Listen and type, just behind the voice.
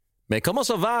Man, como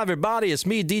ça va, everybody? It's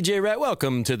me, DJ Rhett.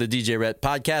 Welcome to the DJ Rhett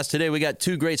Podcast. Today, we got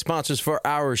two great sponsors for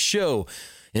our show.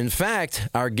 In fact,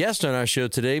 our guest on our show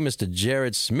today, Mr.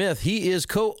 Jared Smith, he is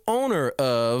co-owner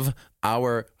of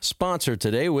our sponsor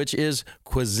today, which is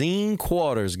Cuisine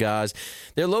Quarters, guys.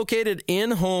 They're located in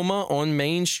Houma on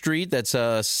Main Street. That's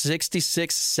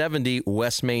 6670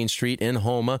 West Main Street in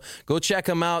Houma. Go check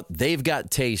them out. They've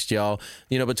got taste, y'all.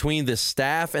 You know, between the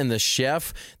staff and the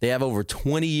chef, they have over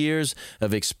 20 years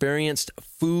of experienced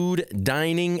food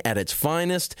dining at its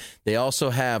finest. They also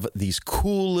have these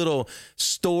cool little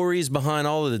stories behind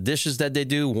all of the dishes that they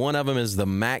do. One of them is the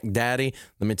Mac Daddy.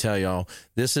 Let me tell y'all,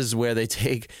 this is where they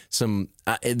take some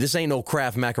this ain't no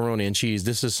Kraft macaroni and cheese.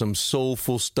 This is some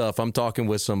soulful stuff. I'm talking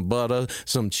with some butter,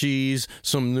 some cheese,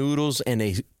 some noodles, and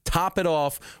they top it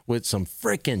off with some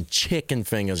freaking chicken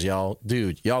fingers, y'all.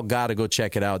 Dude, y'all got to go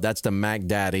check it out. That's the Mac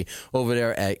Daddy over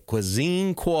there at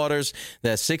Cuisine Quarters.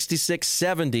 That's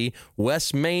 6670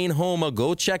 West Main, Houma.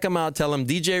 Go check them out. Tell them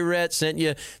DJ Rhett sent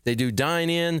you. They do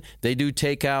dine-in. They do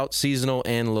takeout, seasonal,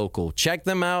 and local. Check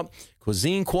them out.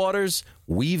 Cuisine Quarters.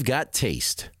 We've got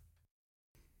taste.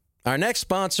 Our next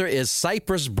sponsor is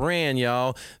Cypress Brand,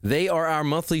 y'all. They are our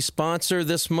monthly sponsor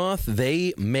this month.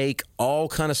 They make all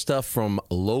kind of stuff from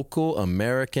local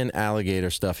American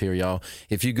alligator stuff here, y'all.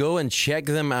 If you go and check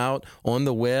them out on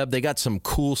the web, they got some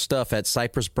cool stuff at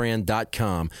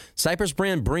cypressbrand.com. Cypress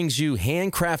Brand brings you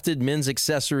handcrafted men's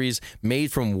accessories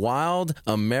made from wild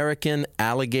American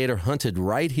alligator hunted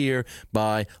right here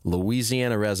by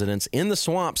Louisiana residents in the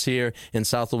swamps here in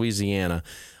South Louisiana.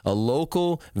 A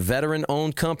local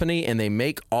veteran-owned company, and they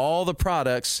make all the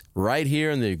products right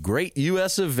here in the great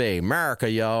U.S. of A.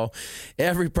 America, y'all.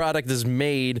 Every product is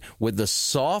made with the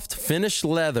soft finished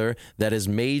leather that is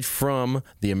made from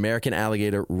the American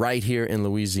alligator right here in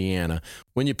Louisiana.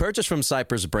 When you purchase from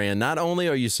Cypress Brand, not only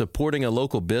are you supporting a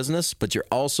local business, but you're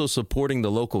also supporting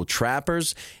the local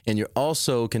trappers, and you're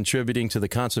also contributing to the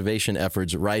conservation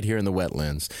efforts right here in the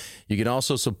wetlands. You can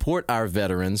also support our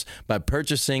veterans by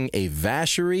purchasing a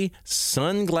Vacherie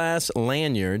sunglass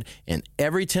lanyard, and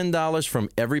every $10 from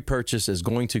every purchase is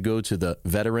going to go to the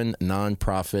Veteran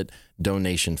Nonprofit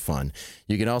Donation Fund.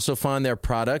 You can also find their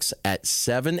products at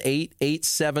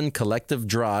 7887 Collective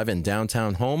Drive in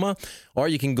downtown Houma, or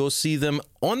you can go see them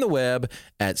on the web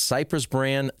at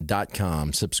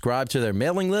cypressbrand.com. Subscribe to their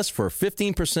mailing list for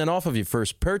 15% off of your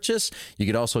first purchase. You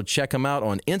can also check them out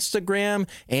on Instagram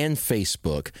and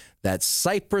Facebook. That's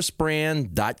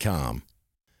cypressbrand.com.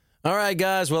 All right,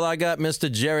 guys. Well, I got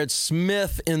Mr. Jared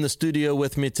Smith in the studio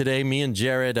with me today. Me and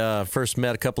Jared first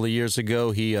met a couple of years ago.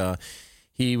 He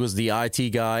was the IT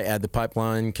guy at the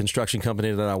pipeline construction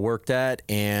company that I worked at,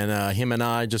 and him and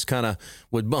I just kind of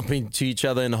would bump into each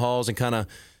other in the halls and kind of,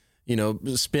 you know,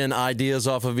 spin ideas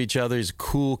off of each other. He's a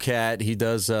cool cat. He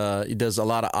does a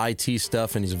lot of IT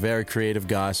stuff, and he's a very creative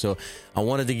guy. So I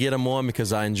wanted to get him on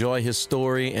because I enjoy his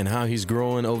story and how he's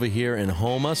growing over here in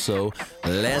Houma. So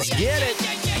let's get it.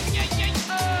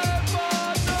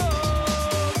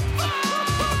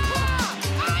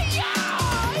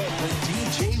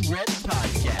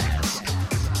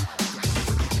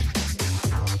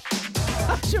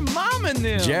 Your mom and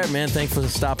them. Jared, man, thanks for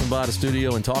stopping by the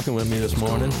studio and talking with me this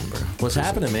morning. What's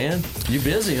happening, man? You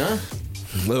busy, huh?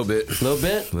 A little bit.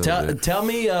 Tell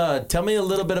me a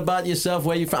little bit about yourself.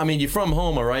 Where you from? I mean, you're from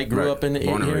Houma, right? Grew up in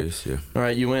Born and here. raised, yeah. All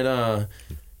right, you went.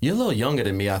 You're a little younger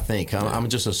than me, I think. I'm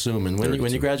just assuming. When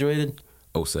you graduated?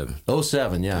 07.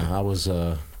 07. Yeah, I was.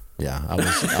 I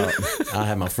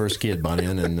had my first kid by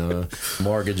then, and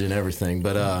mortgage and everything.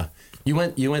 But you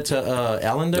went to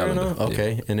Allender, no?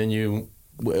 Okay, yeah. And then you.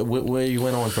 Where you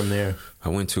went on from there? I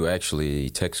went to actually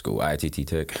tech school, ITT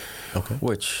Tech, okay,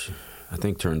 which I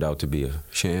think turned out to be a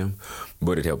sham,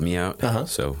 but it helped me out. Uh-huh.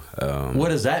 So, what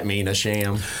does that mean, a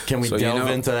sham? Can we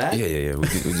delve into that? Yeah. We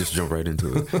just jump right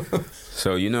into it.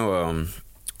 So,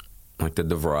 like the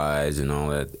DeVries and all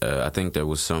that, I think there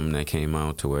was something that came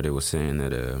out to where they were saying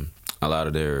that a lot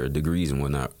of their degrees and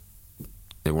whatnot,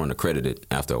 they weren't accredited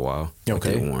after a while.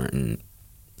 Okay. They weren't. And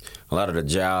a lot of the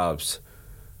jobs...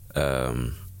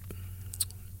 what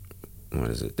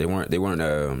is it? They weren't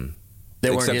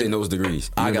accepting those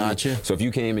degrees. I got you. So if you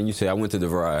came and you say, I went to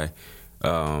DeVry,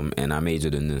 and I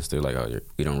majored in this, they're like, oh,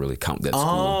 we don't really count that school.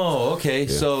 Oh, okay.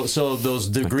 Yeah. So those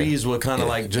degrees were kind of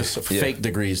like just fake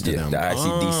degrees to them. The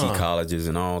ICDC colleges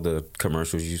and all the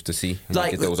commercials you used to see.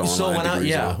 Like those online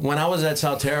degrees. When I was at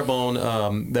South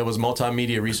Terrebonne, there was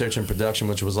multimedia research and production,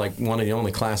 which was like one of the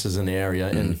only classes in the area,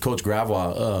 and Coach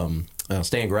Gravois,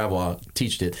 Stan Gravois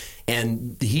taught it,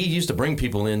 and he used to bring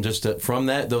people in just from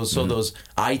those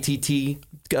ITT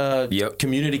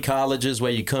community colleges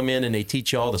where you come in and they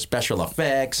teach you all the special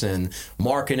effects and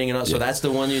marketing and all. So that's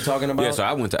the one you're talking about? Yeah, so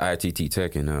I went to ITT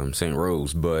Tech in St.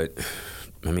 Rose, but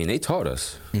I mean, they taught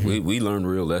us. We learned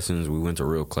real lessons. We went to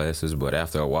real classes, but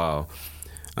after a while,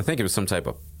 I think it was some type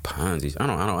of Ponzi. I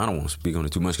don't want to speak on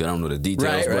it too much because I don't know the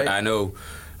details, but I know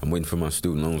I'm waiting for my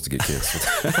student loans to get canceled.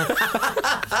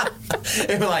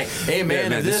 They were like, hey,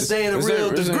 man, if this ain't a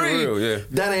real degree,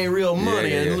 that ain't real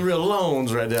money and real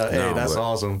loans right there. Hey, that's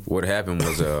awesome. What happened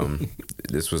was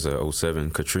this was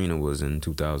 2007. Katrina was in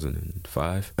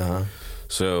 2005.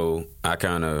 So I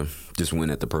kind of just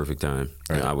went at the perfect time.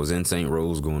 Right. I was in St.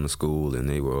 Rose going to school, and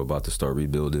they were about to start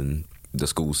rebuilding the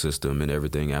school system and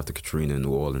everything after Katrina in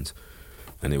New Orleans.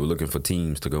 And they were looking for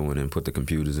teams to go in and put the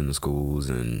computers in the schools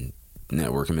and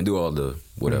network them and do all the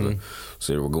whatever.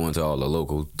 So they were going to all the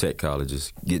local tech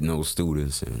colleges, getting those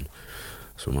students, and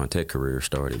so my tech career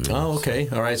started. Man. Oh, okay,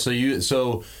 all right. So at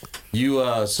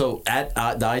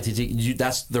the ITT,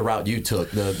 that's the route you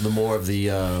took. The more of the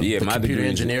computer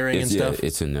engineering and stuff. Yeah,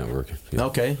 it's in networking. Yeah.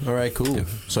 Okay, all right, cool. Yeah.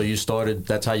 So you started.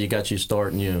 That's how you got your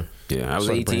start, and you. Yeah, I was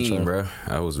 18, bro.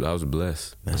 I was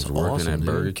blessed. That's I was working awesome, at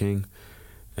Burger King,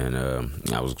 and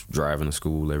I was driving to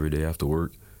school every day after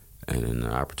work. And then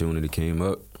the opportunity came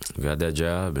up, got that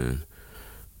job, and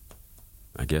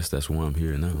I guess that's why I'm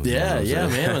here now. Yeah,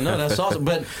 man. No, that's awesome.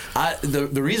 But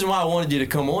the reason why I wanted you to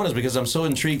come on is because I'm so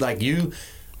intrigued. Like you,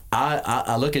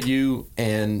 I look at you,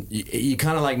 and you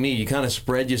kind of like me. You kind of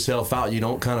spread yourself out. You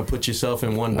don't kind of put yourself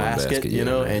in one basket, you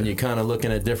know, and you're kind of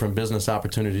looking at different business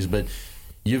opportunities. But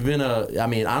you've been I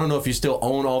don't know if you still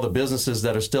own all the businesses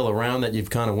that are still around that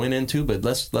you've kind of went into, but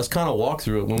let's kind of walk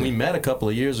through it. When we met a couple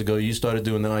of years ago, you started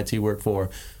doing the IT work for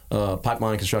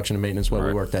Pipeline Construction and Maintenance, where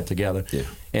we worked that together. Yeah.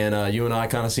 And you and I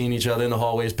kind of seen each other in the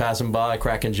hallways passing by,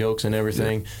 cracking jokes and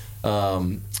everything.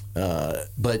 Yeah.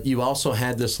 But you also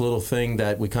had this little thing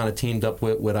that we kind of teamed up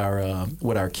with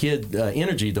our kid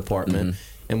energy department.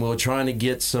 And we were trying to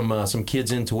get some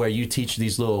kids into where you teach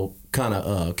these little kind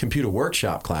of computer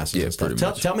workshop classes and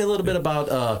stuff. Tell me a little bit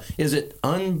about, is it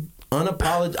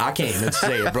unapologetic? I can't even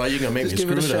say it, bro. You're going to make me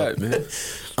screw it up. Man.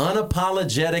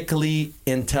 Unapologetically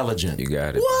intelligent. You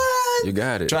got it. What? You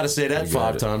got it. Try to say that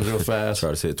 5 times real fast.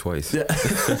 Try to say it twice. Yeah.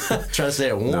 Try to say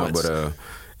it once. No,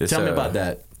 but, tell me about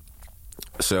that.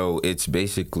 So it's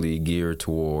basically geared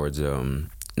towards,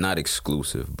 not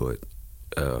exclusive, but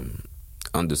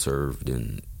underserved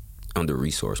and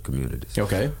under-resourced communities.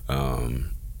 Okay.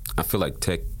 I feel like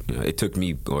tech, it took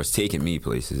me, or it's taken me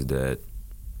places that,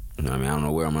 I don't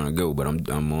know where I'm going to go, but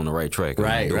I'm on the right track.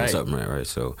 I'm doing something right.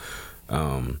 So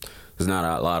there's not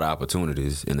a lot of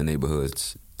opportunities in the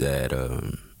neighborhoods that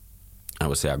I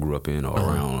would say I grew up in or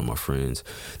around with my friends.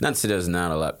 Not to say there's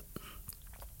not a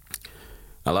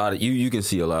lot of, you can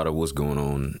see a lot of what's going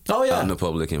on out in the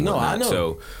public and whatnot. I know.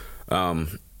 So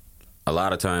a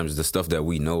lot of times the stuff that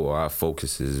we know or our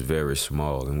focus is very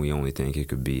small, and we only think it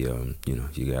could be,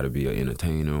 you got to be an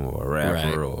entertainer or a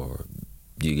rapper or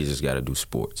you just got to do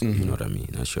sports. You know what I mean?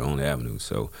 That's your only avenue.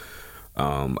 So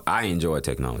I enjoy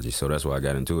technology, so that's why I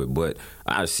got into it. But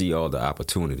I see all the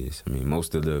opportunities.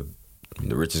 Most of the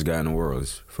richest guy in the world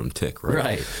is from tech,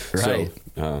 right? Right. So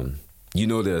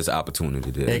there's opportunity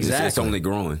there. Exactly. It's only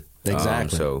growing.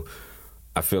 Exactly. So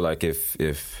I feel like if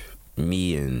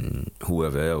me and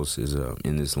whoever else is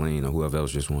in this lane, or whoever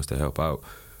else just wants to help out,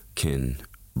 can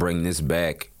bring this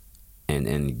back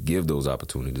and give those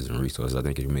opportunities and resources, I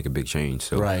think it can make a big change.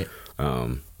 So,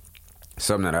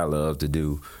 something that I love to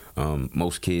do.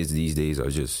 Most kids these days are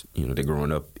just, they're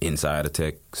growing up inside of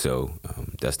tech, so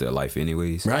that's their life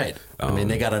anyways. Right.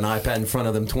 They got an iPad in front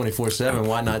of them 24/7.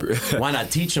 Why not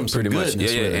teach them some goodness?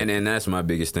 Much. Yeah. And that's my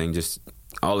biggest thing. Just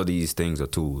all of these things are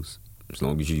tools. As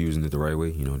long as you're using it the right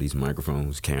way, these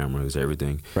microphones, cameras,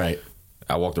 everything. Right.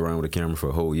 I walked around with a camera for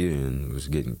a whole year and was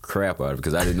getting crap out of it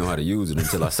because I didn't know how to use it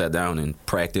until I sat down and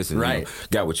practiced and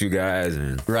got with you guys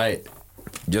and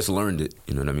just learned it.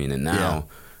 You know what I mean? And now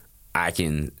I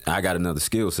got another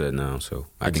skill set now, so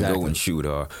I can go and shoot,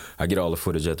 or I get all the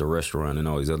footage at the restaurant and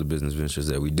all these other business ventures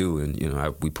that we do, and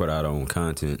we put out our own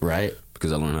content,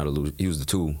 because I learned how to use the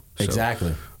tool. So,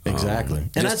 Exactly.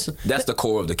 And that's the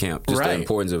core of the camp. Just the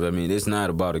importance of it's not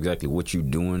about exactly what you're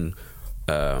doing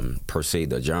per se.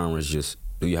 The genre is just,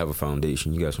 do you have a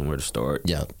foundation? You got somewhere to start?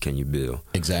 Yeah. Can you build?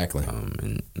 Exactly.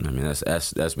 And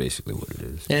that's basically what it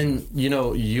is. And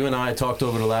you and I talked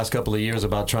over the last couple of years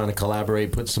about trying to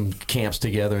collaborate, put some camps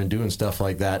together, and doing stuff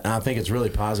like that. And I think it's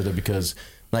really positive because,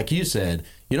 like you said,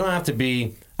 you don't have to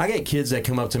be. I get kids that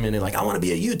come up to me and they're like, I want to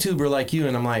be a YouTuber like you.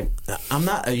 And I'm like, I'm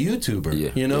not a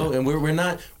YouTuber, and we're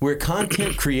not, we're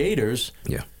content creators.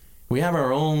 Yeah. we have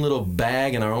our own little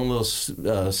bag and our own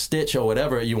little stitch or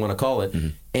whatever you want to call it,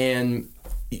 and.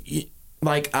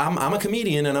 Like I'm a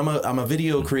comedian and I'm a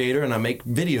video creator and I make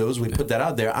videos. We put that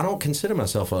out there. I don't consider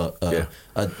myself a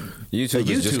YouTube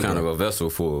is just kind of a vessel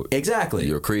for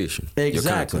your creation.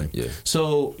 Exactly. Your content.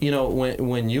 So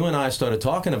when you and I started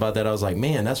talking about that, I was like,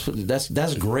 man,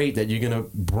 that's great that you're gonna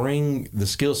bring the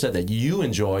skill set that you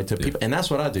enjoy to people, and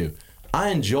that's what I do. I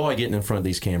enjoy getting in front of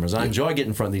these cameras. I enjoy getting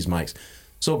in front of these mics.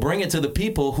 So bring it to the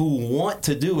people who want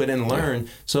to do it and learn.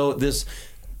 So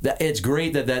it's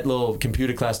great that little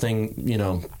computer class thing,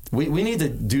 we need to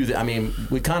do that. I mean,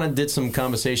 we kind of did some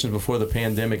conversations before the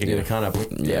pandemic and kind of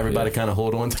everybody kind of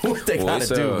hold on to what they got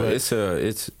to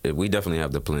do. We definitely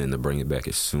have the plan to bring it back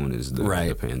as soon as the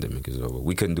pandemic is over.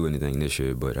 We couldn't do anything this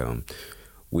year, but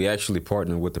we actually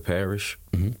partnered with the parish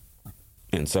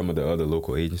and some of the other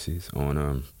local agencies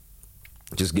on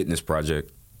just getting this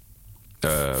project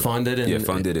funded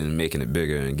and making it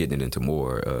bigger and getting it into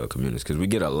more communities, because we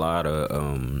get a lot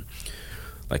of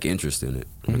interest in it.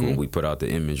 Like when we put out the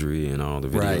imagery and all the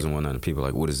videos and whatnot, and people are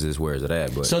like, what is this, where is it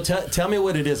at? But so tell me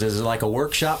what it is. Is it like a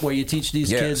workshop where you teach these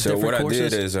kids so different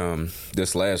courses? So what I did is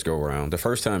this last go around, the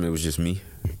first time it was just me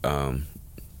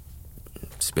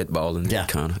spitballing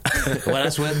kind of. Well,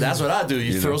 that's what I do.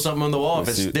 You throw something on the wall. If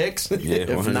it sticks, if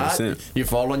 100%. Not, you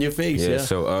fall on your face.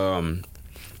 So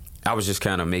I was just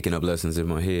kind of making up lessons in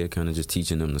my head, kind of just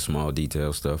teaching them the small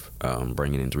detail stuff,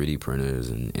 bringing in 3D printers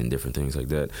and different things like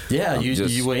that. Yeah,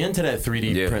 you were into that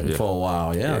 3D printing for a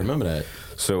while. Yeah, I remember that.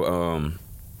 So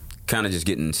kind of just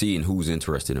seeing who's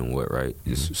interested in what, right?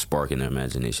 Just sparking their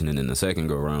imagination. And then the second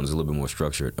go around is a little bit more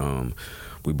structured.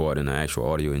 We brought in an actual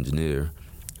audio engineer,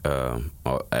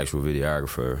 actual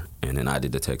videographer, and then I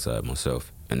did the tech side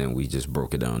myself. And then we just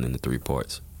broke it down into 3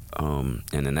 parts. And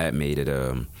then that made it...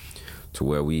 to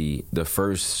where the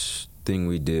first thing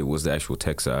we did was the actual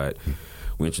tech side.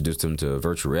 We introduced them to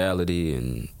virtual reality,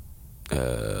 and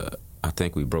I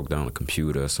think we broke down a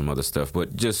computer, some other stuff,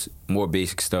 but just more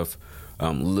basic stuff, a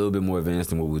little bit more advanced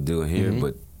than what we're doing here,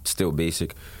 but still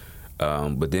basic.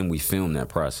 But then we filmed that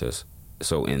process.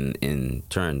 So in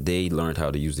turn, they learned how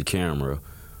to use the camera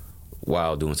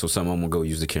while doing. So some of them will go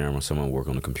use the camera, some of them work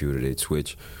on the computer, they'd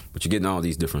switch. But you're getting all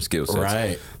these different skill sets.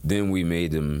 Right. Then we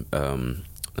made them...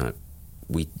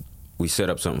 We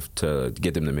set up something to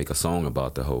get them to make a song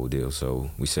about the whole deal. So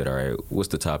we said, all right, what's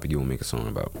the topic you want to make a song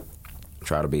about?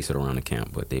 Try to base it around the camp,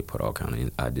 but they put all kind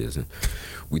of ideas in.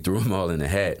 We threw them all in the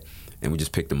hat, and we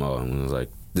just picked them all. And we was like,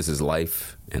 this is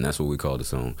life, and that's what we called the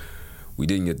song. We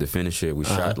didn't get to finish it. We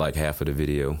shot like half of the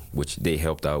video, which they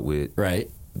helped out with. Right.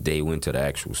 They went to the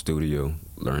actual studio,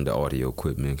 learned the audio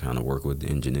equipment, kind of worked with the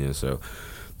engineer. So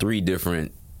 3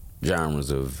 different genres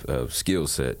of skill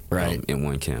set in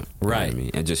one camp. Right. You know what I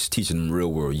mean? And just teaching them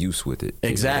real world use with it.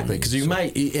 Exactly. Because you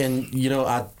might, and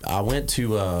I went to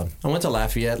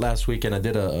Lafayette last week, and I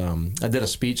did a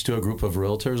speech to a group of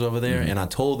realtors over there, and I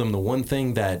told them the one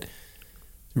thing that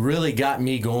really got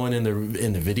me going in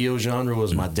the video genre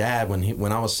was my dad.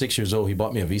 When I was 6 years old, he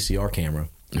bought me a VCR camera,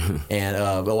 and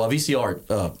a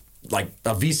VCR. Like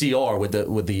a VCR with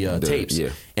the tapes,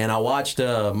 and I watched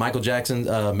Michael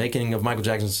Jackson making of Michael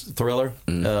Jackson's Thriller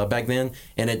back then,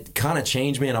 and it kind of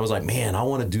changed me. And I was like, man, I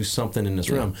want to do something in this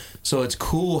realm. So it's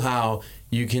cool how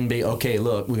you can be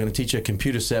look, we're going to teach you a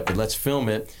computer set, but let's film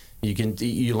it.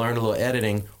 You learn a little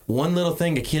editing. One little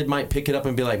thing, a kid might pick it up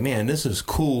and be like, man, this is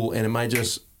cool, and it might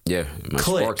just it might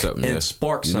click spark something. And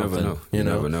spark something. You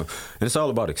never know. And it's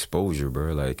all about exposure,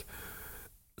 bro. Like,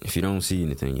 if you don't see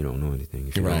anything, you don't know anything.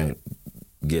 If you don't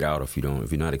get out, if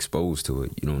you're not exposed to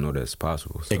it, you don't know that's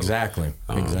possible. So, exactly.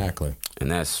 And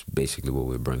that's basically what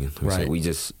we're bringing. Right. So we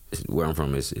just, where I'm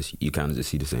from, is you kind of just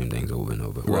see the same things over and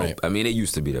over. Right. Well, I mean, it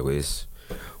used to be that way.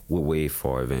 We're way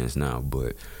far advanced now,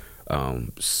 but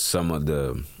some of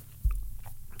the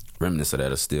remnants of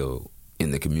that are still in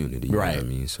the community. You know what I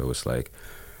mean? So it's like,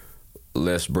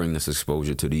 let's bring this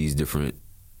exposure to these different,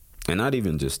 and not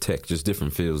even just tech, just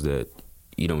different fields that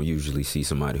you don't usually see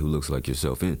somebody who looks like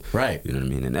yourself in. Right. You know what I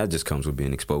mean? And that just comes with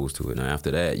being exposed to it. And after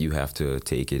that, you have to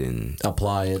take it and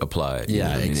apply it.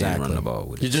 Yeah, exactly. And run the ball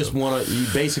with it. You just want to, you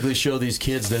basically show these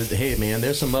kids that, hey, man,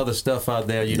 there's some other stuff out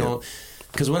there. You don't,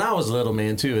 because when I was little,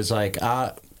 man, too, it's like,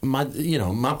 my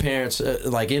parents,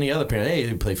 like any other parent,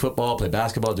 hey, play football, play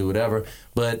basketball, do whatever.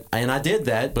 And I did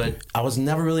that, but I was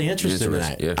never really interested in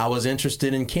that. Yeah. I was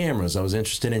interested in cameras. I was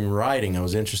interested in writing. I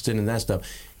was interested in that stuff.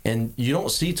 And you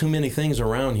don't see too many things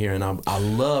around here, and I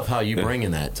love how you bringing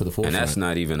that to the forefront. And that's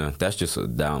not even that's just a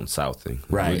down south thing.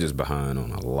 Right. We're just behind on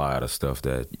a lot of stuff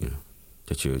that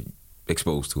that you're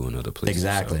exposed to in other places.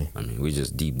 Exactly. So, I mean, we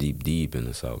just deep in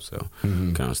the south, so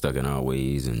kind of stuck in our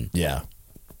ways and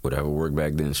whatever worked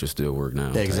back then should still work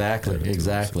now. Exactly.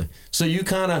 So you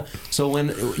so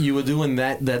when you were doing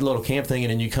that little camp thing,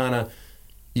 and then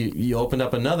you opened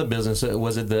up another business.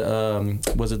 Was it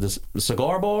the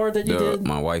cigar bar that you did?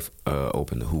 My wife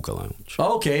opened the hookah lounge.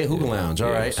 Okay, hookah lounge.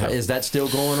 All right. So, is that still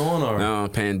going on, or no?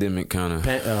 Pandemic kind of.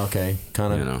 Okay,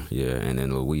 kind of. You know, yeah. And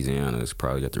then Louisiana has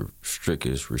probably got the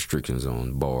strictest restrictions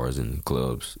on bars and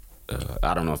clubs.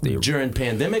 I don't know if they during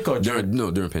pandemic or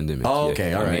during pandemic. Oh,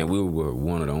 okay, all right. I mean, we were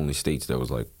one of the only states that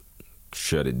was like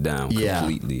shut it down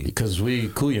completely. Because we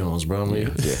couillons, bro.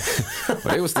 But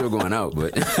they were still going out,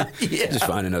 but just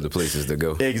finding other places to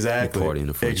go. Exactly. Party in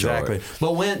the front yard.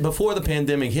 But before the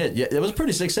pandemic hit, it was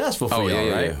pretty successful for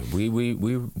y'all, right?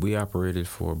 Yeah. We operated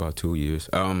for about 2 years.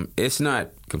 It's not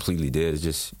completely dead. It's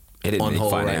just it didn't make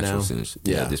financial sense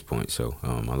at this point. So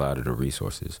a lot of the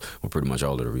resources, well, pretty much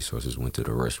all of the resources went to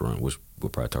the restaurant, which we'll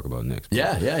probably talk about next.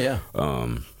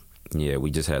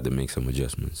 We just had to make some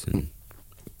adjustments and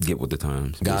get with the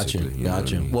times. Gotcha. I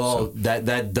mean? Well,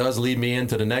 that does lead me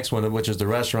into the next one, which is the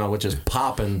restaurant, which is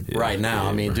popping right now.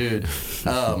 I mean, dude,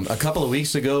 a couple of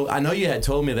weeks ago, I know you had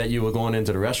told me that you were going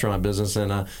into the restaurant business,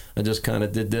 and I just kind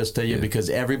of did this to you because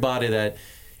everybody that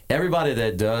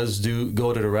does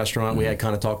go to the restaurant, we had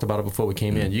kind of talked about it before we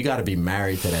came in. You got to be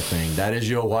married to that thing. That is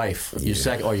your wife, your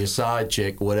second or your side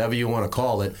chick, whatever you want to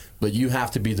call it. But you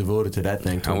have to be devoted to that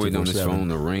thing. I'm waiting on this phone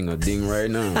to ring or ding right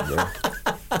now, bro.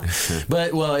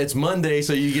 But it's Monday,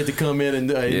 so you get to come in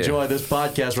and enjoy this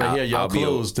podcast right here. Y'all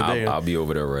closed today. I'll be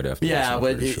over there right after. Yeah,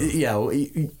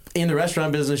 in the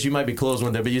restaurant business, you might be closed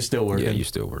one day, but you're still working. Yeah, you're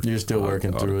still working. You're still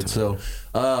working through it. So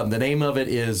the name of it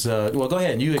is go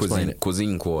ahead and you explain it.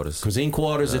 Cuisine Quarters. Cuisine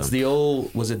Quarters. It's the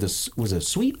old. Was it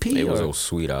Sweet Pea? It was old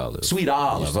Sweet Olive. Sweet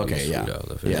Olive. Okay, Sweet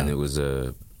Olive. And it was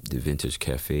the Vintage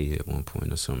Cafe at one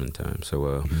point or summertime.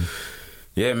 So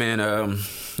man.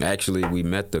 Actually, we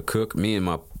met the cook. Me and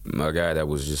my guy that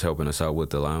was just helping us out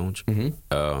with the lounge. We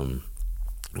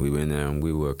went in there and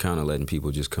we were kind of letting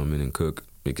people just come in and cook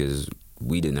because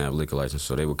we didn't have liquor license,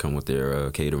 so they would come with their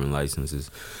catering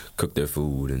licenses, cook their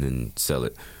food, and then sell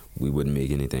it. We wouldn't make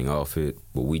anything off it,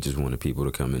 but we just wanted people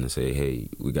to come in and say, hey,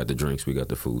 we got the drinks, we got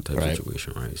the food type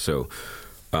situation, right? So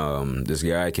this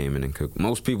guy came in and cooked.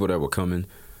 Most people that were coming,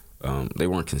 they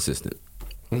weren't consistent.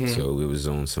 So it was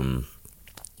on some,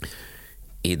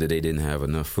 either they didn't have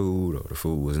enough food or the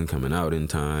food wasn't coming out in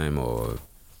time or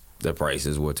the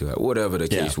prices were too high. Whatever the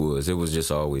case was, it was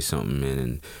just always something, man.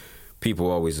 And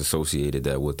people always associated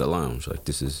that with the lounge. Like,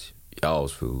 this is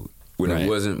y'all's food. When it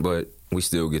wasn't, but we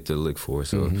still get to look for it.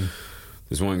 So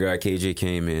this one guy, KJ,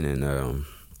 came in and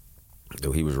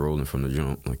though he was rolling from the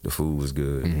jump, like the food was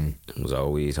good. It was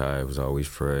always high. It was always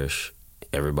fresh.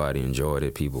 Everybody enjoyed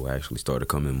it. People actually started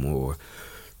coming more.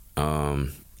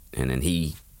 And then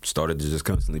he started to just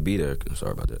constantly be there. I'm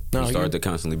sorry about that. He started to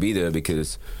constantly be there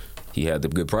because he had the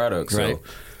good product. So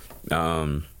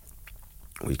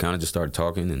we kind of just started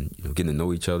talking and getting to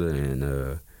know each other.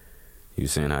 And he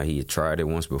was saying how he had tried it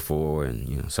once before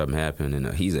and something happened.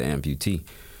 And he's an amputee.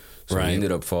 So he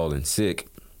ended up falling sick.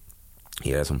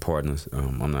 He had some partners.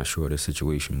 I'm not sure of the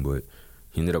situation, but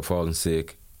he ended up falling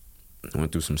sick.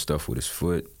 Went through some stuff with his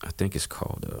foot. I think it's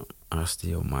called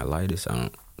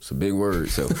osteomyelitis. It's a big word,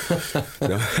 so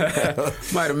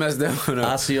might have messed that one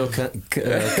up.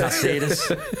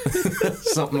 Osteocassatus,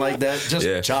 something like that.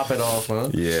 Just chop it off,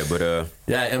 huh? Yeah, but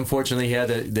unfortunately, he had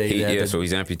to. So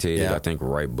he's amputated. I think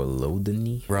right below the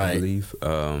knee, I believe.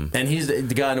 And he's the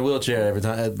guy in the wheelchair every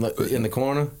time in the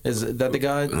corner. Is that the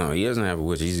guy? No, he doesn't have a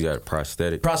wheelchair. He's got a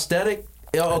prosthetic. Prosthetic.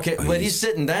 Oh, okay, but he's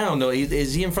sitting down though.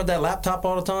 Is he in front of that laptop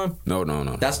all the time? No.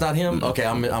 That's not him. Okay,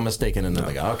 I'm mistaken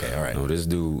another guy. Okay, all right. No, this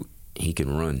dude, he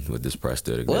can run with this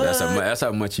prosthetic. That's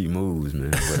how much he moves,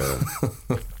 man.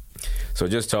 But, so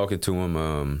just talking to him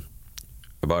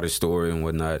about his story and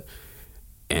whatnot,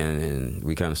 and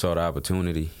we kind of saw the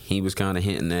opportunity. He was kind of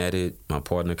hinting at it. My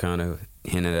partner kind of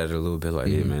hinted at it a little bit, like,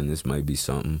 "Hey, man, this might be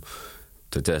something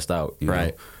to test out." You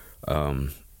know?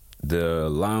 The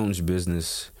lounge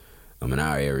business in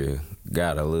our area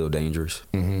got a little dangerous,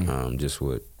 just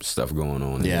with stuff going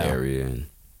on in the area and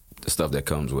the stuff that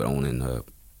comes with owning a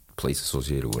place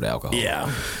associated with alcohol.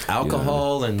 Yeah,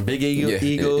 alcohol and big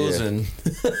egos and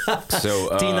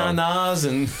so T-na-nas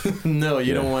and no,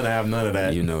 you don't want to have none of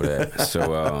that. You know that.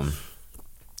 So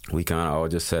we kind of all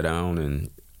just sat down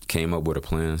and came up with a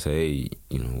plan. Say, hey,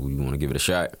 we want to give it a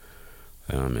shot,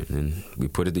 and then we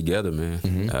put it together,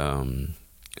 man.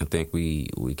 I think we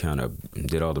kind of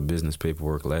did all the business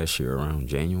paperwork last year around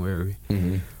January.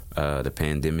 The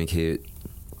pandemic hit.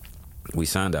 We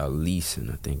signed our lease in,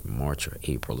 I think, March or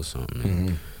April or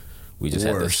something. We just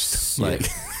worst. had to,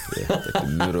 like the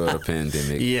middle of the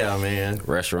pandemic. Yeah, man.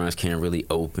 Restaurants can't really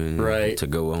open, right? To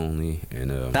go only,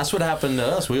 and that's what happened to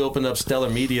us. We opened up Stellar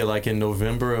Media like in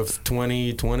November of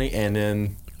 2020, and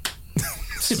then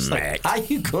it's like, how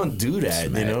you gonna do that?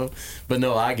 You know? But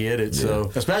no, I get it. Yeah.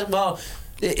 So, especially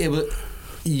it was.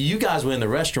 You guys were in the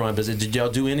restaurant business. Did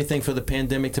y'all do anything for the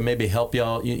pandemic to maybe help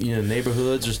y'all,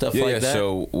 neighborhoods or stuff like that? Yeah,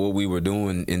 so what we were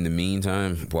doing in the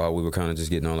meantime, while we were kind of just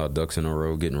getting all our ducks in a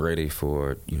row, getting ready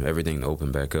for everything to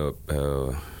open back up,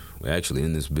 we're actually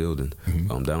in this building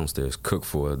downstairs, cooked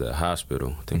for the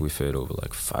hospital. I think we fed over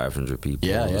like 500 people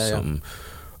or something.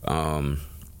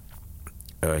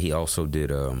 He also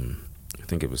did... I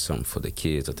think it was something for the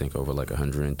kids. I think over like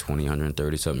 120,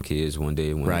 130 something kids one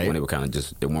day when they were kind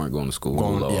of they weren't going to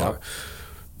school or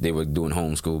they were doing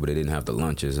homeschool, but they didn't have the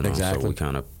lunches and all. So we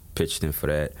kind of pitched in for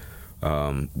that.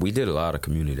 We did a lot of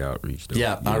community outreach. Though,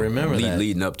 yeah, I remember that.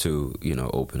 Leading up to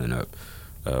opening up.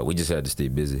 We just had to stay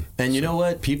busy. And you know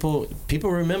what? People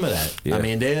remember that. Yeah. I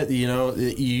mean,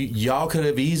 y'all could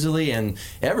have easily, and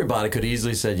everybody could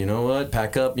easily said, you know what,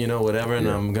 pack up, whatever, and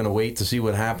I'm going to wait to see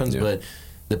what happens. Yeah. But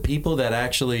the people that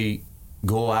actually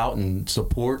go out and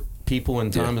support people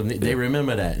in times, they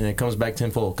remember that, and it comes back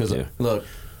tenfold. Because look,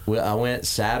 I went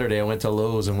Saturday. I went to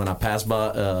Lowe's, and when I passed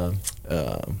by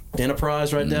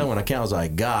Enterprise right there, when I came, I was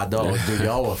like, God, dog, dude,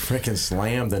 y'all were freaking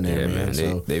slammed in there,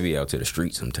 man. They be out to the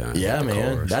street sometimes. Yeah,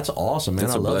 man, cars. That's awesome, man.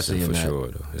 It's I love seeing for that. sure,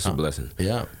 though. It's a blessing.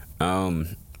 Yeah.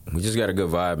 We just got a good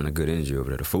vibe and a good energy over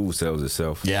there. The food sells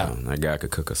itself. Yeah, that guy could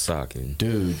cook a sock.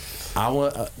 Dude, I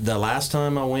went the last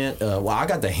time I went. I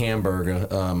got the hamburger.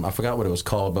 I forgot what it was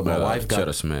called, but my wife got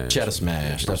cheddar smash. Cheddar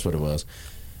smash. That's what it was.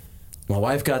 My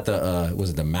wife got the was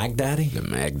it the Mac Daddy? The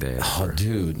Mac Daddy. Oh,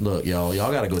 dude, look, y'all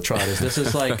got to go try this. This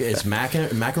is like it's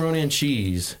macaroni and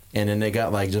cheese, and then they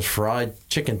got like just fried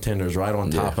chicken tenders right on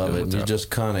top of it, and you just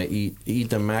kind of eat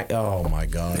the mac. Oh my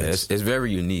God, it's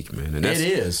very unique, man. And it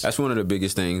is. That's one of the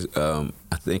biggest things. I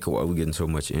think why we're getting so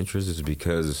much interest is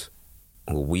because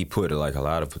we put like a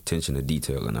lot of attention to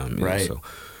detail in our meals. Right. So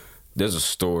there's a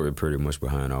story pretty much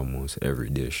behind almost every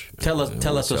dish. Tell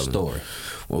us a story.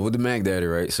 Well, with the Mac Daddy,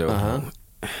 right? So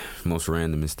most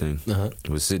randomest thing.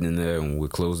 We're sitting in there and we're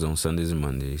closed on Sundays and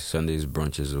Mondays. Sundays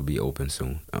brunches will be open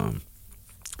soon.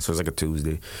 So it's like a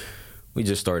Tuesday. We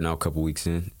just starting out a couple weeks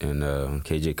in, and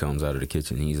KJ comes out of the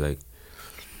kitchen. And he's like,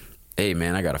 "Hey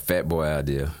man, I got a fat boy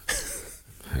idea."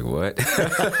 Like, what?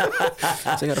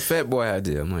 So I got a fat boy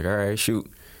idea. I'm like, all right,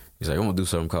 shoot. He's like, I'm gonna do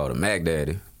something called a Mac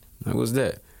Daddy. I'm like, what's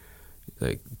that?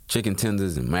 Like chicken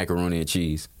tenders and macaroni and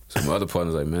cheese. So my other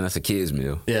partner's like, man, that's a kid's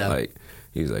meal. Yeah. Like,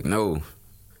 he was like, no.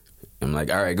 I'm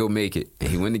like, all right, go make it. And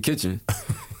he went in the kitchen.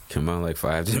 Come out like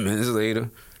 5-10 minutes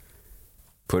later.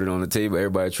 Put it on the table.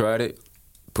 Everybody tried it.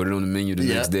 Put it on the menu the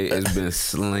next day. It's been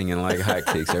slinging like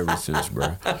hotcakes ever since,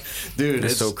 bro. Dude,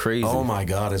 it's so crazy. Oh my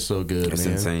God, it's so good, it's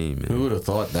man. It's insane, man. Who would have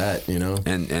thought that,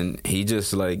 And he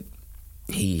just like,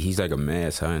 he's like a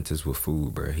mad scientist with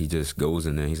food, bro. He just goes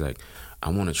in there. He's like, I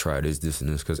want to try this,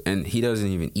 and this, and he doesn't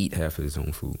even eat half of his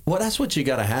own food. Well, that's what you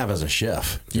got to have as a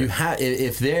chef. You have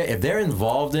if they're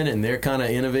involved in it and they're kind of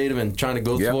innovative and trying to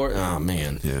go for it. Oh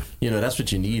man, that's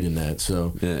what you need in that.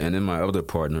 So and then my other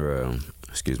partner,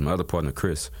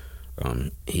 Chris,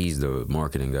 he's the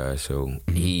marketing guy. So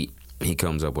he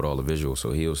comes up with all the visuals.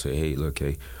 So he'll say, hey, look,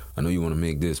 I know you want to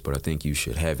make this, but I think you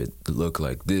should have it look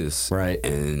like this. Right.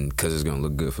 And because it's going to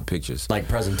look good for pictures. Like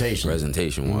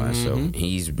presentation-wise. So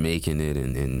he's making it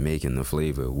and making the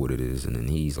flavor of what it is. And then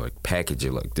he's like, package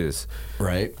it like this.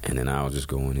 Right. And then I'll just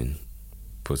go in and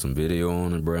put some video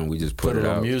on it, bro, and we just put it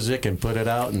out. Put music and put it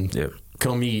out and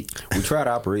come eat. We try to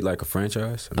operate like a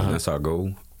franchise. I mean, that's our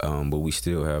goal. But we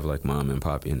still have like mom and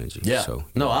pop energy. Yeah. So,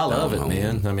 no, I love it,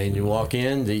 man. I mean, you walk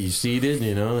in, you seated,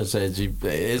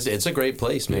 it's a great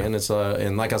place, man. It's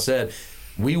and like I said,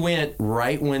 we went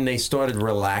right when they started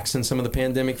relaxing some of the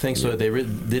pandemic things, so they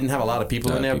didn't have a lot of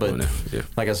people in there. But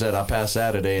like I said, I passed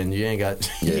Saturday, and you ain't got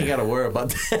to worry about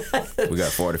that. We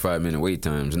got 45-minute wait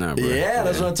times now, bro. Yeah,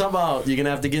 that's what I'm talking about. You're gonna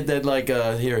have to get that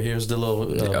here's the little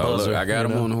buzzer. Look, I got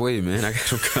them on the way, man. I got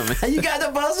them coming. You got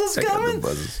the buzzers coming? I got the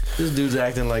buzzers. This dude's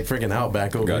acting like freaking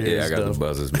Outback over here. Yeah, I got the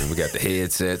buzzers, man. We got the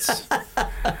headsets.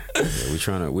 We're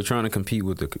trying to compete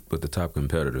with the top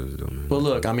competitors, though, man. Well,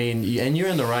 look, I mean, and you're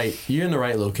in the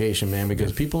right location, man,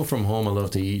 because people from home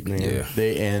love to eat, man.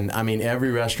 Yeah. I mean,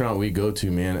 every restaurant we go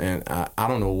to, man, and I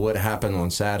don't know what happened on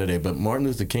Saturday, but Martin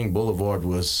Luther King Boulevard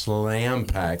was slam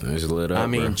packed. It was lit up. I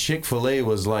mean, bro. Chick-fil-A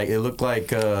was like, it looked like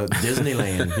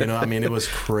Disneyland. I mean, it was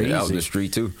crazy. Out in the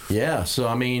street too. Yeah. So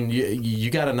I mean,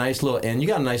 you got a nice little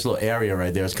area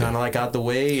right there. It's kind of like out the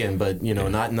way, but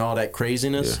not in all that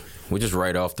craziness. Yeah. we're just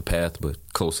right off the path, but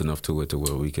close enough to it to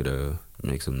where we could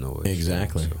make some noise.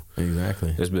 Exactly. So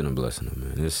Exactly. it's been a blessing,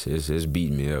 man. It's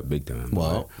beating me up big time.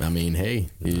 Well, I mean, hey,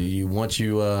 you want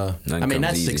you. I mean,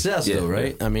 that's easy. success, though,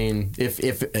 right? Yeah. I mean,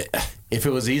 if it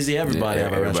was easy, everybody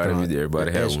have a restaurant.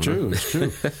 Everybody have one. It's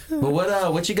true. But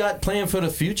what you got planned for the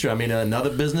future? I mean,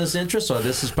 another business interest, or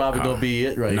this is probably gonna be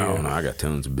it right here? No, I got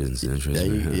tons of business interests. There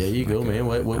you go, man.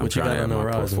 What you got on the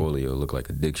horizon? My portfolio look like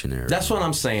a dictionary. That's what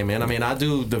I'm saying, man. I mean, I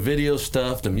do the video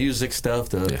stuff, the music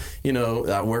stuff,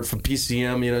 I work for PCM.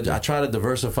 I try to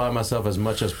diversify myself as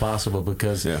much as possible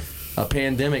because a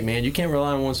pandemic, man, you can't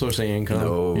rely on one source of income.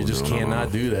 No, you just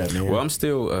cannot do that, man. Well, I'm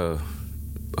still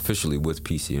officially with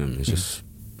PCM. It's just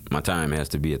my time has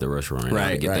to be at the restaurant right now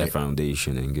to get that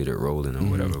foundation and get it rolling or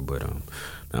whatever. But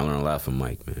I learned a lot from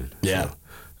Mike, man. Yeah.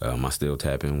 So, I still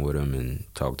tap in with him and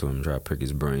talk to him, try to pick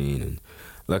his brain. And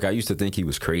look, I used to think he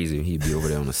was crazy. He'd be over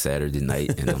there on a Saturday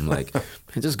night, and I'm like, man,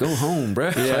 just go home,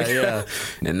 bro. Yeah.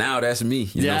 And now that's me.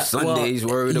 You know, Sundays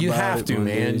worried about it. You have to,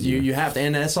 man. Days, you have to,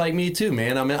 and that's like me too,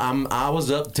 man. I mean, I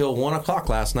was up till 1:00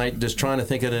 last night just trying to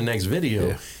think of the next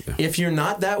video. Yeah. If you're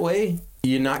not that way,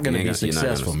 you're not going to be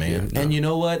successful, man. No. And you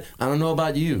know what? I don't know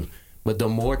about you, but the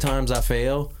more times I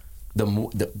fail, the more.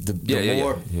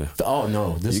 Yeah. Oh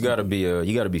no, you gotta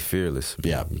be fearless.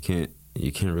 Man. Yeah,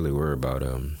 you can't really worry about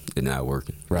it not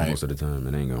working. Right. Most of the time,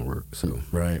 it ain't gonna work. So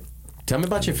right. Tell me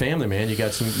about your family, man. You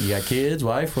got kids,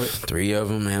 wife? What? 3 of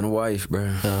them and a wife, bro.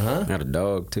 Uh-huh. Got a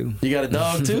dog too. You got a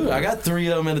dog too? I got 3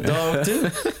 of them and a dog too.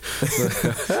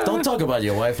 Don't talk about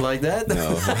your wife like that.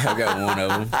 No, I got one of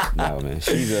them. No, man.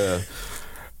 She's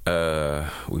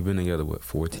we've been together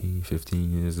 14,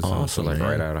 15 years or something. Awesome, so like man.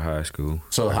 right out of high school.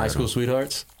 So high school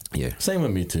sweethearts? Yeah. Same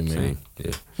with me too, man. Same.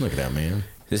 Yeah. Look at that, man.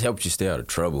 This helps you stay out of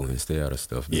trouble and stay out of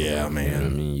stuff. Yeah, man. You know what I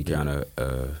mean? You kind of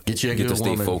get to stay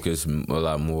woman. focused a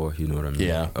lot more. You know what I mean?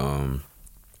 Yeah.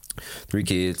 3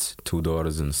 kids, 2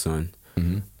 daughters and a son.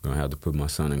 Mm-hmm. Gonna have to put my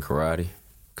son in karate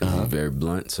because he's very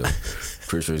blunt. So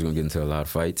pretty sure he's gonna get into a lot of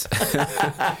fights.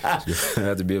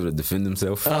 Have to be able to defend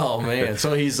himself. Oh man!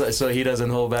 So he doesn't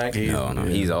hold back. No,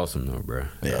 he's awesome though, bro.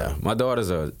 Yeah. My daughters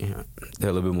are they're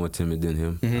a little bit more timid than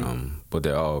him, but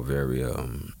they're all very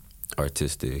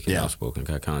artistic and outspoken.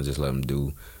 I kind of just let them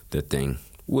do their thing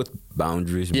with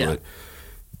boundaries, but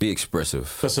be expressive.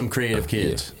 For some creative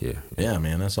kids. Yeah,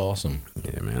 man, that's awesome.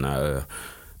 Yeah, man.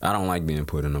 I don't like being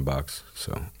put in a box,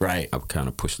 so I kind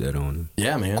of push that on them.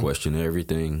 Yeah, man. Question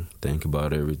everything, think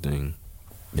about everything.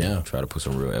 Yeah. Try to put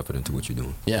some real effort into what you're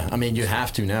doing. Yeah, I mean, you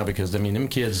have to now because, I mean, them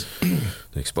kids...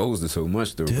 They're exposed to so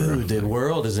much, though, dude, bro. The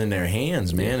world is in their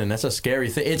hands, man, and that's a scary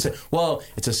thing. It's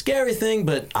a scary thing,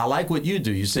 but I like what you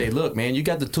do. You say, look, man, you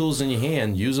got the tools in your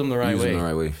hand. Use them the right way. Use them the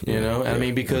right way. You know? I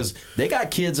mean, because they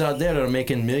got kids out there that are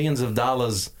making millions of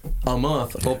dollars a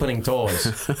month opening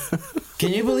toys.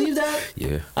 Can you believe that?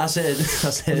 Yeah. I said,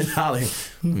 Holly,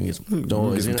 let me get some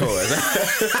toys. Get some toys.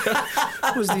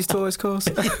 What's these toys cost?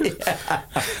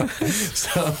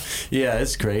 So, yeah,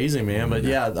 it's crazy, man. But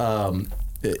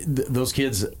those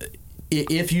kids,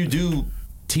 if you do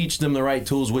teach them the right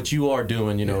tools, which you are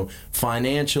doing, you know,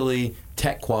 financially,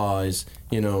 tech-wise,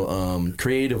 you know,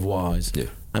 creative-wise. Yeah.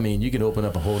 I mean, you can open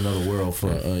up a whole nother world for,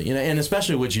 you know, and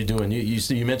especially what you're doing.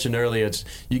 You mentioned earlier,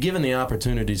 you're giving the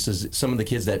opportunities to some of the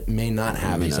kids that may not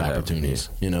have these opportunities,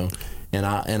 you know, and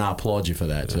I applaud you for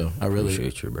that. So I really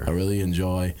appreciate you, bro. I really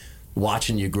enjoy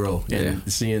watching you grow and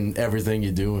seeing everything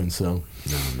you're doing. So,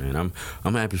 no, man,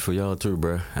 I'm happy for y'all too,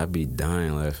 bro. I'd be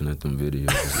dying laughing at them videos.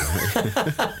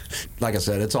 Like I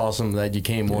said, it's awesome that you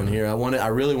came on here. I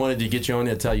really wanted to get you on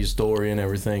there, tell your story and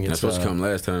everything. That's supposed to come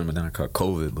last time, but then I caught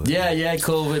COVID. But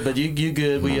COVID, but you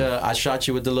good. I shot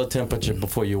you with the little temperature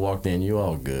before you walked in. You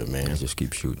all good, man. Just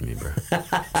keep shooting me, bro.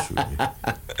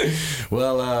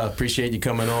 Well, appreciate you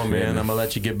coming on, man. I'm gonna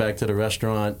let you get back to the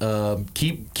restaurant.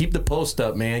 Keep the post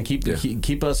up, man. Keep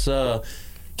us up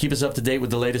to date with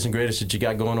the latest and greatest that you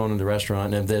got going on in the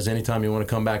restaurant. And if there's any time you want to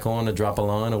come back on to drop a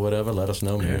line or whatever, let us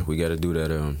know, man. Yeah, we got to do that.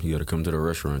 You got to come to the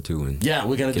restaurant too. And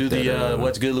we're gonna do the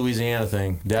What's Good Louisiana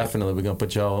thing. Definitely, we're gonna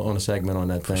put y'all on a segment on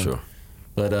that thing. For sure.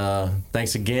 But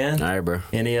thanks again. All right, bro.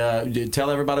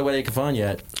 Tell everybody where they can find you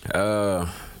at.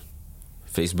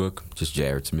 Facebook, just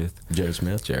Jared Smith. Jared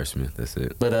Smith. Jared Smith. That's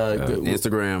it. But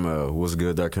Instagram,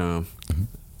 what'sgood.com.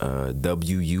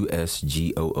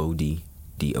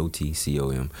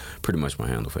 WUSGOODDOTCOM. Pretty much my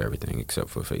handle for everything except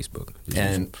for Facebook.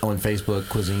 And on Facebook,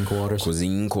 Cuisine Quarters.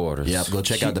 Cuisine Quarters. Yep, go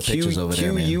check out the pictures over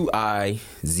there, man.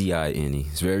 QUIZINE.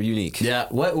 It's very unique. Yeah.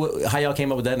 How y'all came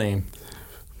up with that name?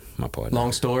 My partner.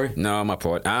 Long story? No, my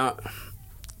partner.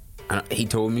 he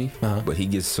told me, but he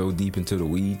gets so deep into the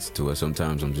weeds to where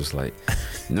sometimes I'm just like,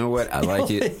 you know what? I like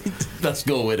it. Let's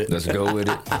go with it. Let's go with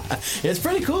it. It's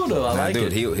pretty cool though. I like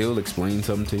it. He'll explain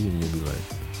something to you, and you'll be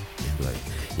like,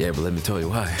 yeah, but let me tell you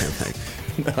why. I'm like,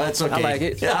 no, that's okay. I like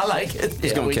it. Yeah, I like it.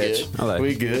 It's gonna catch. Good. I like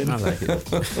we it. good. I like it.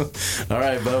 All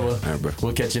right, Bubba. All right, bro.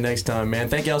 We'll catch you next time, man.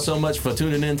 Thank y'all so much for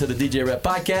tuning in to the DJ Rhett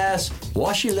Podcast.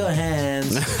 Wash your little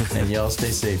hands, and y'all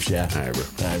stay safe, Chef. All right, bro.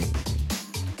 All right.